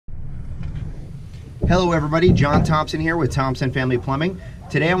Hello everybody, John Thompson here with Thompson Family Plumbing.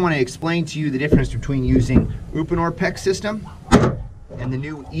 Today I want to explain to you the difference between using EvoPEX system and the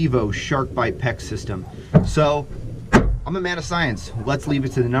new Evo SharkBite PEX system. So, I'm a man of science. Let's leave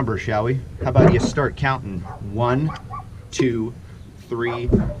it to the numbers, shall we? How about you start counting? 1, 2, 3,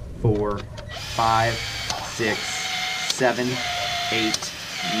 4, 5, 6, 7, 8,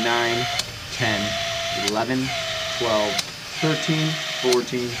 9, 10, 11, 12, 13,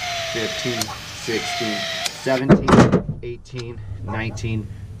 14, 15, 16, 17, 18, 19,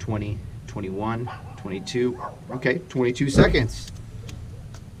 20, 21, 22, okay, 22 seconds.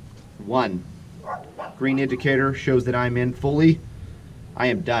 1. Green indicator shows that I'm in fully. I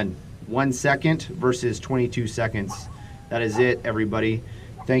am done. 1 second versus 22 seconds. That is it, everybody.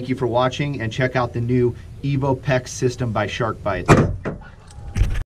 Thank you for watching, and check out the new EvoPEX system by SharkBite.